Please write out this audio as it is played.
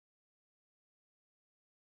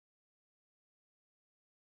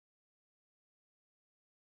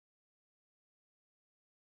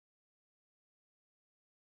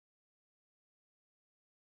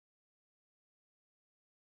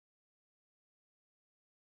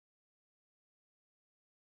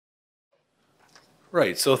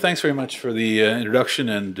Right. So thanks very much for the introduction,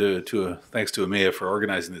 and thanks to EMEA for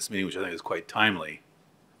organizing this meeting, which I think is quite timely.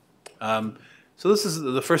 Um, so this is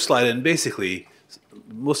the first slide, and basically,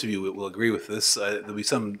 most of you will agree with this. There'll be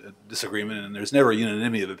some disagreement, and there's never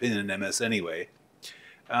unanimity of opinion in MS anyway.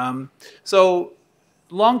 So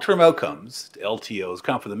long-term outcomes, LTOs,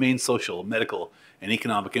 account for the main social, medical, and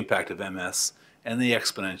economic impact of MS, and they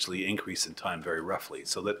exponentially increase in time very roughly.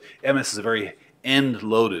 So that MS is a very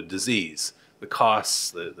end-loaded disease. The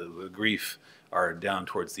costs, the grief are down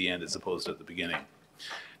towards the end as opposed to at the beginning.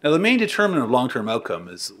 Now, the main determinant of long-term outcome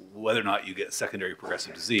is whether or not you get secondary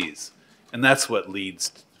progressive disease. And that's what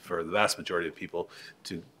leads, for the vast majority of people,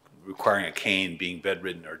 to requiring a cane, being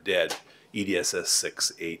bedridden or dead, EDSS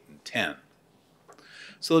 6, 8, and 10.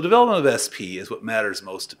 So the development of SP is what matters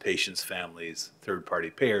most to patients, families,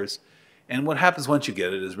 third-party payers, and what happens once you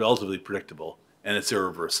get it is relatively predictable, and it's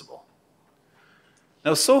irreversible.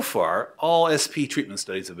 Now, so far, all SP treatment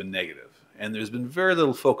studies have been negative, and there's been very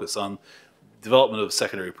little focus on development of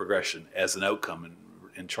secondary progression as an outcome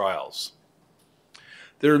in trials.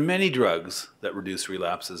 There are many drugs that reduce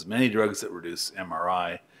relapses, many drugs that reduce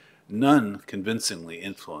MRI. None convincingly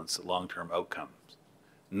influence long-term outcomes.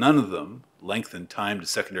 None of them lengthen time to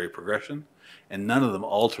secondary progression, and none of them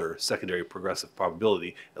alter secondary progressive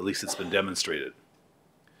probability, at least it's been demonstrated.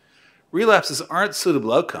 Relapses aren't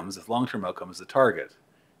suitable outcomes if long-term outcome is the target.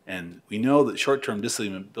 And we know that short-term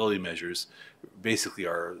disability measures basically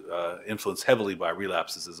are influenced heavily by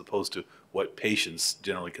relapses as opposed to what patients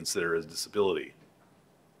generally consider as disability.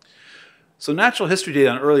 So natural history data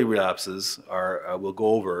on early relapses we'll go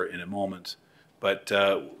over in a moment, but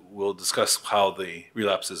we'll discuss how the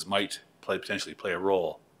relapses might potentially play a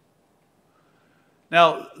role.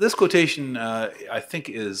 Now, this quotation I think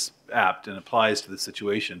is apt and applies to the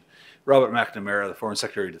situation. Robert McNamara, the former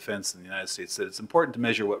Secretary of Defense in the United States, said it's important to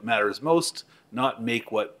measure what matters most, not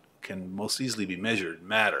make what can most easily be measured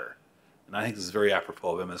matter. And I think this is very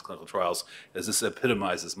apropos of MS clinical trials, as this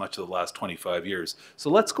epitomizes much of the last 25 years. So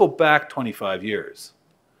let's go back 25 years.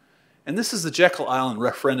 And this is the Jekyll Island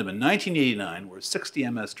referendum in 1989, where 60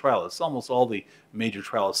 MS trialists, almost all the major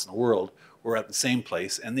trialists in the world, were at the same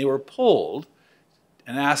place, and they were polled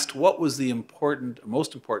and asked what was the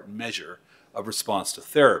most important measure of response to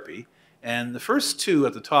therapy. And the first two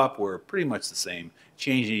at the top were pretty much the same: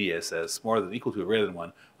 change in EDSS, more than equal to or greater than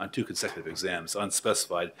 1 on 2 consecutive exams,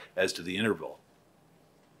 unspecified as to the interval.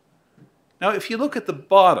 Now, if you look at the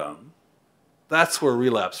bottom, that's where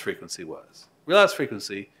relapse frequency was. Relapse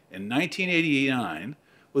frequency in 1989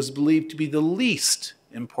 was believed to be the least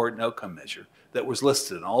important outcome measure that was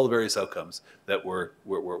listed in all the various outcomes that were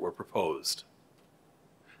proposed.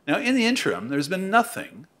 Now, in the interim, there's been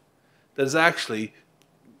nothing that has actually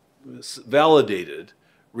validated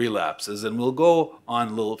relapses, and we'll go on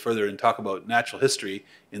a little further and talk about natural history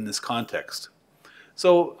in this context.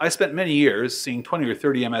 So I spent many years seeing 20 or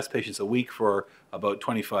 30 MS patients a week for about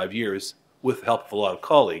 25 years with the help of a lot of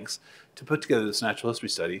colleagues to put together this natural history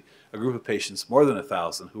study, a group of patients, more than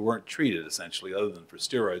 1,000, who weren't treated essentially other than for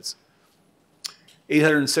steroids.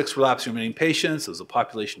 806 relapsing remitting patients. It was a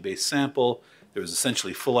population-based sample. There was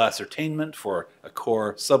essentially full ascertainment for a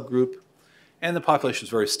core subgroup, and the population was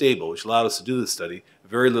very stable, which allowed us to do this study,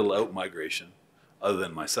 very little out-migration other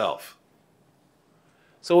than myself.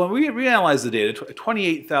 So when we reanalyzed the data,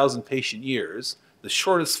 28,000 patient years, the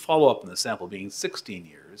shortest follow-up in the sample being 16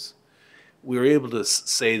 years, we were able to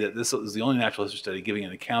say that this was the only natural history study giving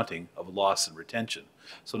an accounting of loss and retention.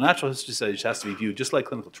 So natural history studies has to be viewed just like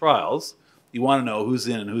clinical trials. You want to know who's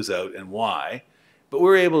in and who's out and why. But we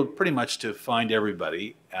were able pretty much to find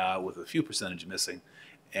everybody with a few percentage missing,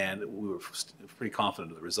 and we were pretty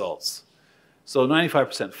confident of the results. So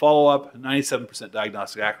 95% follow-up, 97%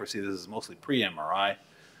 diagnostic accuracy. This is mostly pre-MRI.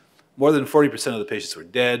 More than 40% of the patients were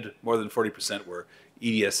dead. More than 40% were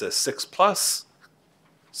EDSS 6+.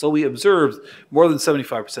 So we observed more than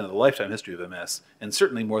 75% of the lifetime history of MS, and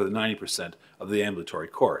certainly more than 90% of the ambulatory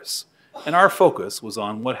course. And our focus was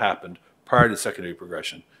on what happened prior to secondary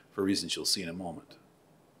progression, for reasons you'll see in a moment.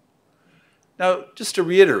 Now, just to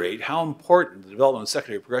reiterate how important the development of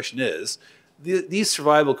secondary progression is, these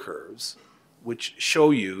survival curves, which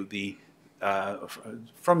show you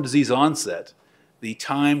from disease onset, the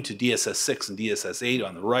time to DSS 6 and DSS 8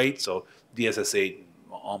 on the right, so DSS 8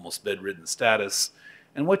 almost bedridden status.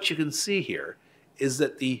 And what you can see here is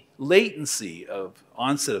that the latency of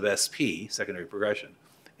onset of SP, secondary progression,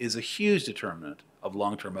 is a huge determinant of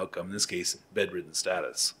long-term outcome, in this case, bedridden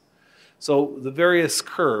status. So the various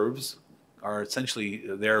curves are essentially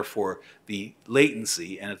there for the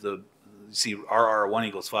latency, and if you see RR1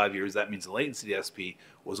 equals 5 years, that means the latency to SP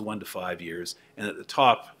was 1 to 5 years, and at the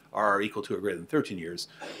top are equal to or greater than 13 years,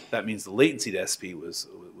 that means the latency to SP was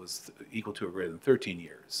equal to or greater than 13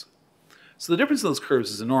 years. So the difference in those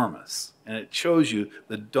curves is enormous, and it shows you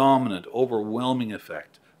the dominant, overwhelming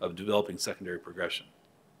effect of developing secondary progression.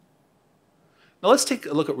 Now let's take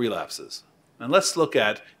a look at relapses. And let's look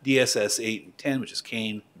at DSS 8 and 10, which is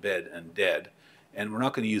cane, bed, and dead. And we're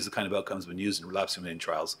not going to use the kind of outcomes been used in relapse-remitting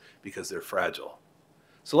trials because they're fragile.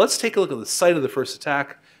 So let's take a look at the site of the first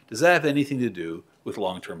attack. Does that have anything to do with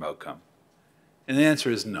long-term outcome? And the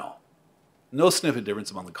answer is no. No significant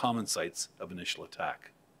difference among the common sites of initial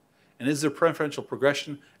attack. And is there preferential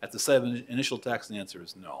progression at the site of initial attacks? And the answer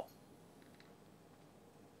is no.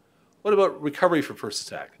 What about recovery from first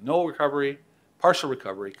attack? No recovery, partial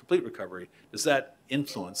recovery, complete recovery. Does that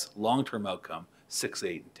influence long-term outcome 6,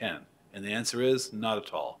 8, and 10? And the answer is not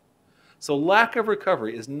at all. So lack of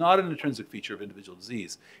recovery is not an intrinsic feature of individual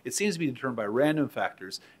disease. It seems to be determined by random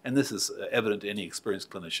factors, and this is evident to any experienced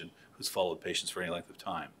clinician who's followed patients for any length of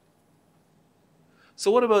time. So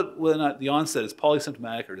what about whether or not the onset is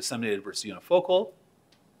polysymptomatic or disseminated versus unifocal?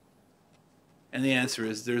 And the answer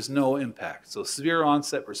is there's no impact. So severe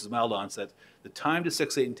onset versus mild onset, the time to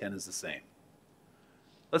 6, 8, and 10 is the same.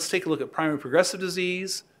 Let's take a look at primary progressive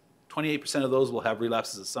disease. 28% of those will have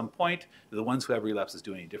relapses at some point. Do the ones who have relapses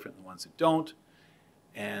do any different than the ones who don't?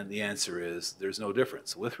 And the answer is there's no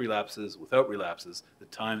difference. With relapses, without relapses, the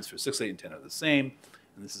times for 6, 8, and 10 are the same.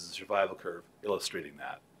 And this is a survival curve illustrating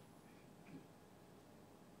that.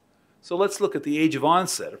 So let's look at the age of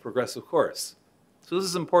onset of progressive course. So this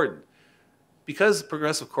is important. Because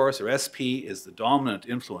progressive course, or SP, is the dominant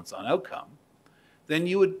influence on outcome, then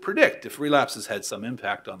you would predict, if relapses had some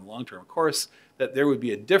impact on the long-term course, that there would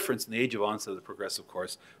be a difference in the age of onset of the progressive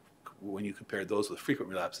course when you compare those with frequent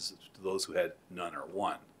relapses to those who had none or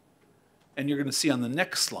one. And you're going to see on the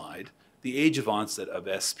next slide the age of onset of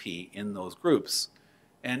SP in those groups.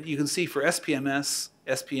 And you can see for SPMS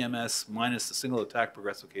minus the single attack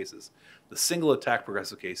progressive cases, the single attack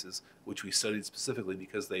progressive cases, which we studied specifically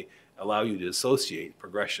because they allow you to associate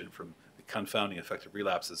progression from the confounding effect of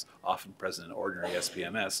relapses often present in ordinary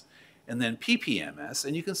SPMS, and then PPMS,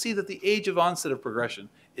 and you can see that the age of onset of progression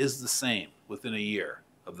is the same within a year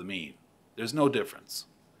of the mean. There's no difference.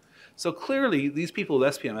 So clearly, these people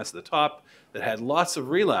with SPMS at the top that had lots of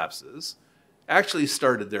relapses actually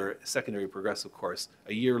started their secondary progressive course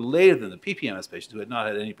a year later than the PPMS patients who had not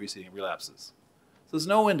had any preceding relapses. So there's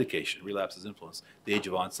no indication relapses influence the age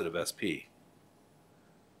of onset of SP.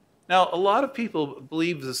 Now, a lot of people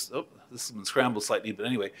believe this, this has been scrambled slightly, but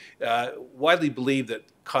anyway, widely believe that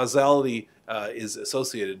causality is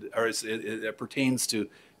associated, or it pertains to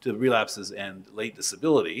relapses and late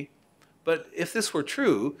disability. But if this were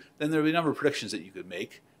true, then there would be a number of predictions that you could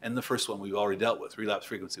make. And the first one we've already dealt with, relapse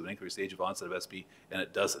frequency would increase the age of onset of SP, and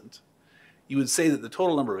it doesn't. You would say that the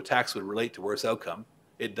total number of attacks would relate to worse outcome.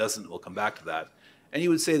 It doesn't. We'll come back to that. And you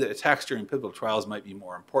would say that attacks during pivotal trials might be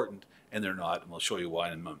more important, and they're not, and we'll show you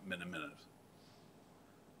why in a minute.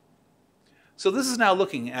 So this is now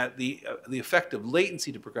looking at the effect of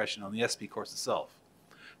latency to progression on the SP course itself.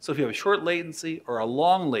 So if you have a short latency or a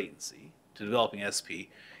long latency to developing SP,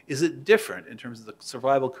 is it different in terms of the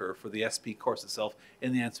survival curve for the SP course itself?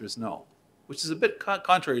 And the answer is no, which is a bit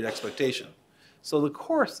contrary to expectation. So the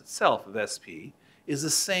course itself of SP is the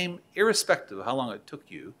same irrespective of how long it took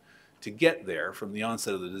you to get there from the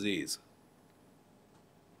onset of the disease.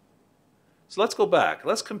 So let's go back.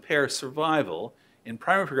 Let's compare survival in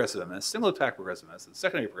primary progressive MS, single attack progressive MS, and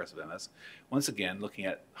secondary progressive MS, once again looking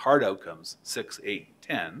at hard outcomes 6, 8,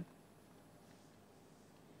 10.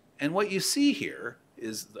 And what you see here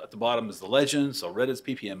is at the bottom is the legend, so red is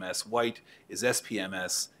PPMS, white is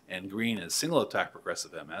SPMS, and green is single attack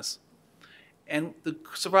progressive MS. And the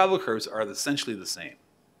survival curves are essentially the same.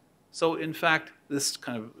 So in fact, this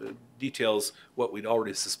kind of details what we'd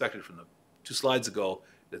already suspected from the 2 slides ago,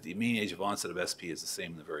 that the mean age of onset of SP is the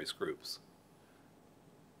same in the various groups.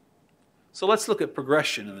 So let's look at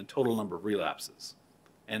progression and the total number of relapses.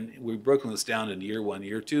 And we've broken this down into year 1,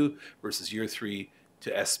 year 2 versus year 3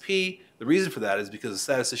 to SP. The reason for that is because the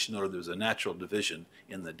statistician noted there was a natural division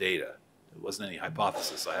in the data. It wasn't any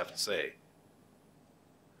hypothesis, I have to say.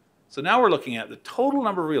 So now we're looking at the total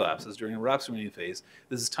number of relapses during the relapse-remitting phase.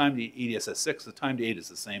 This is time to EDSS 6. The time to 8 is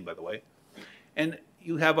the same, by the way. And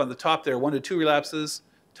you have on the top there 1 to 2 relapses.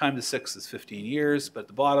 Time to 6 is 15 years. But at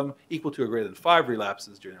the bottom, equal to or greater than 5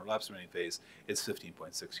 relapses during the relapse-remitting phase, it's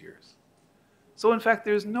 15.6 years. So in fact,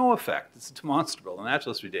 there's no effect. It's demonstrable in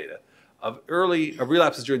natural history data of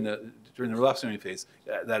relapses during the relapse-remitting phase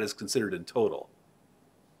that is considered in total.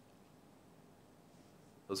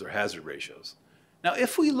 Those are hazard ratios. Now,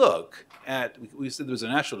 if we look at, we said there was a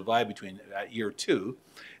natural divide between at year 2.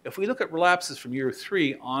 If we look at relapses from year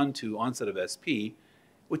 3 on to onset of SP,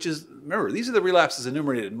 which is, remember, these are the relapses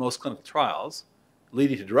enumerated in most clinical trials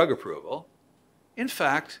leading to drug approval. In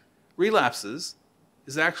fact, relapses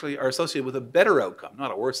are associated with a better outcome,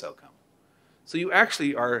 not a worse outcome. So you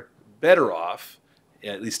actually are better off,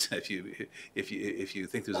 at least if you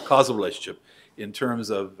think there's a causal relationship, in terms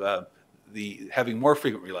of having more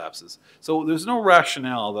frequent relapses. So there's no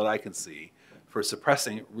rationale that I can see for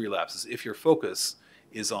suppressing relapses if your focus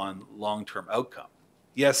is on long-term outcome.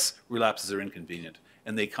 Yes, relapses are inconvenient,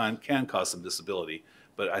 and they can cause some disability,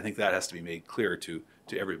 but I think that has to be made clear to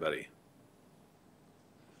everybody.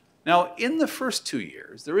 Now, in the first 2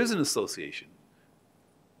 years, there is an association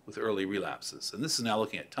with early relapses, and this is now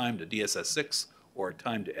looking at time to DSS-6 or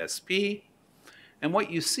time to SP. And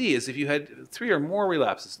what you see is if you had 3 or more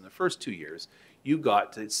relapses in the first 2 years, you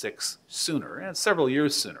got to 6 sooner, and several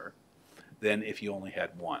years sooner, than if you only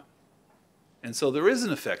had 1. And so there is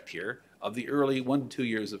an effect here of the early 1 to 2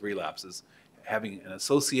 years of relapses having an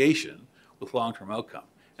association with long-term outcome.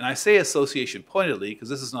 And I say association pointedly because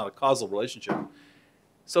this is not a causal relationship.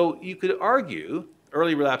 So you could argue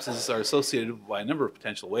early relapses are associated by a number of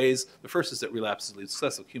potential ways. The first is that relapses lead to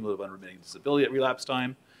excessive cumulative unremitting disability at relapse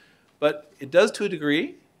time. But it does to a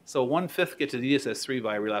degree. So 1/5 get to DSS-3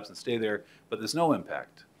 via relapse and stay there, but there's no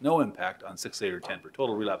impact on 6, 8, or 10 for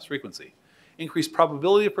total relapse frequency. Increased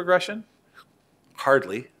probability of progression?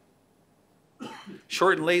 Hardly.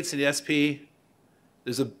 Shortened latency to SP?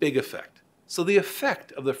 There's a big effect. So the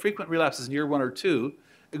effect of the frequent relapses in year 1 or 2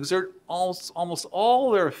 exert almost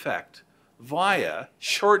all their effect via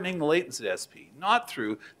shortening the latency to SP, not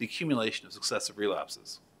through the accumulation of successive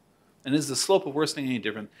relapses. And is the slope of worsening any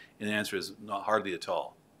different? And the answer is not hardly at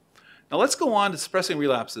all. Now let's go on to suppressing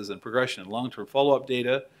relapses and progression in long-term follow-up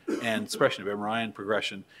data and suppression of MRI and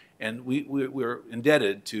progression. And we're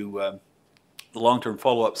indebted to the long-term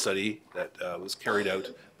follow-up study that was carried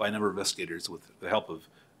out by a number of investigators with the help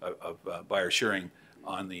of Byers-Shearing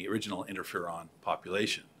on the original interferon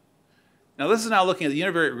population. Now this is now looking at the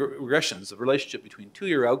univariate regressions of relationship between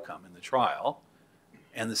 2-year outcome in the trial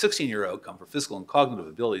and the 16-year outcome for physical and cognitive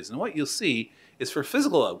abilities. And what you'll see is for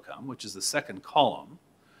physical outcome, which is the second column,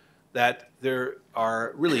 that there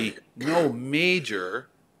are really no major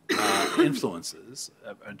influences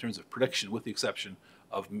in terms of prediction, with the exception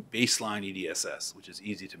of baseline EDSS, which is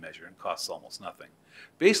easy to measure and costs almost nothing.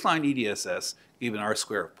 Baseline EDSS gave an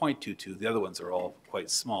R-square of 0.22. The other ones are all quite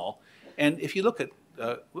small. And if you look at,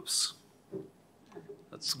 let's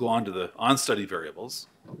go on to the on-study variables.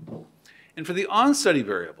 And for the on-study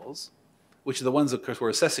variables, which are the ones, of course, we're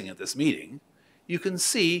assessing at this meeting, you can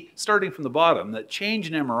see, starting from the bottom, that change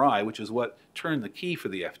in MRI, which is what turned the key for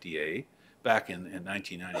the FDA back in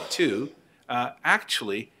 1992,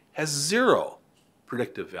 actually has 0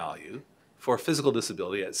 predictive value for physical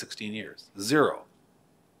disability at 16 years. 0.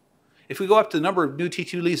 If we go up to the number of new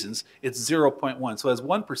T2 lesions, it's 0.1. So as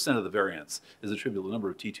 1% of the variance is attributable to the number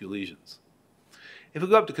of T2 lesions. If we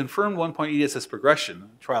go up to confirmed 1-point EDSS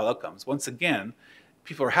progression trial outcomes, once again,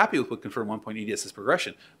 people are happy with confirmed 1-point EDSS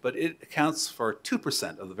progression, but it accounts for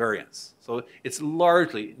 2% of the variance. So it's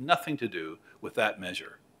largely nothing to do with that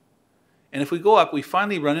measure. And if we go up, we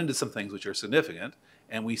finally run into some things which are significant,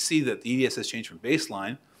 and we see that the EDSS change from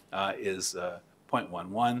baseline is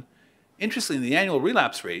 0.11. Interestingly, the annual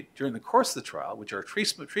relapse rate during the course of the trial, which are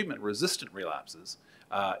treatment-resistant relapses,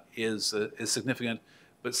 is significant,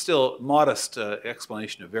 but still modest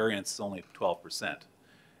explanation of variance is only 12%.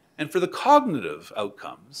 And for the cognitive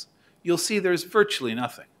outcomes, you'll see there's virtually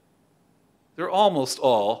nothing. They're almost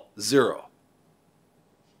all 0.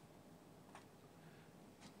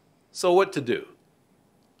 So what to do?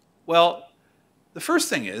 Well, the first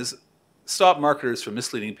thing is stop marketers from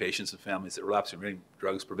misleading patients and families that relapsing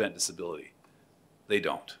drugs prevent disability. They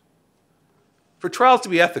don't. For trials to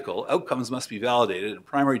be ethical, outcomes must be validated, and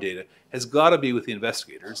primary data has got to be with the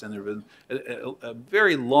investigators. And there has been a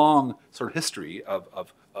very long sort of history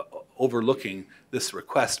of overlooking this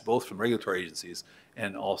request, both from regulatory agencies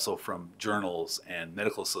and also from journals and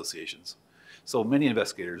medical associations. So many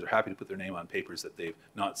investigators are happy to put their name on papers that they've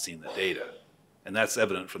not seen the data. And that's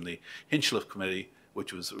evident from the Hinchliffe Committee,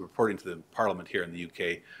 which was reporting to the Parliament here in the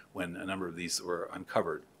UK when a number of these were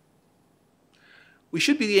uncovered. We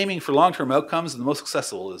should be aiming for long-term outcomes, and the most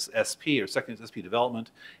accessible is SP, or second SP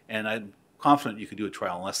development, and I'm confident you could do a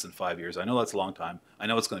trial in less than 5 years. I know that's a long time. I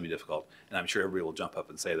know it's going to be difficult, and I'm sure everybody will jump up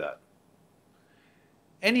and say that.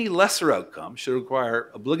 Any lesser outcome should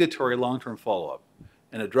require obligatory long-term follow-up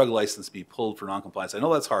and a drug license be pulled for noncompliance. I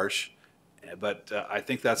know that's harsh, but I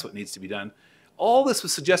think that's what needs to be done. All this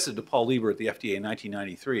was suggested to Paul Lieber at the FDA in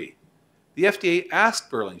 1993. The FDA asked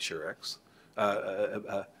Berling's Schering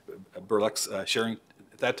at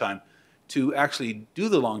that time to actually do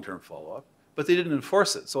the long-term follow-up, but they didn't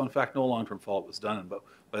enforce it. So in fact, no long-term follow-up was done. But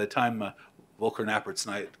by the time Volker, Nappertz,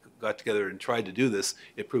 and I got together and tried to do this,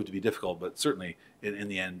 it proved to be difficult. But certainly, in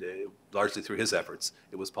the end, largely through his efforts,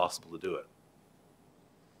 it was possible to do it.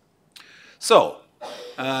 So,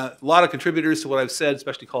 a lot of contributors to what I've said,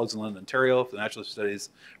 especially colleagues in London, Ontario, for the Natural History Studies,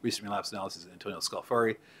 Recent Relapse Analysis, Antonio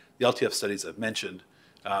Scalfari. The LTF studies I've mentioned.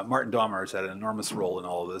 Martin Dahmer has had an enormous role in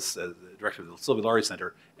all of this as the director of the Sylvia Laurie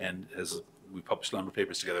Center, and we published a number of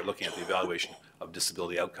papers together looking at the evaluation of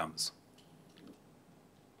disability outcomes.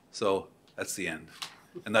 So that's the end.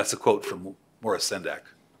 And that's a quote from Morris Sendak.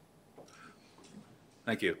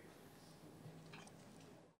 Thank you.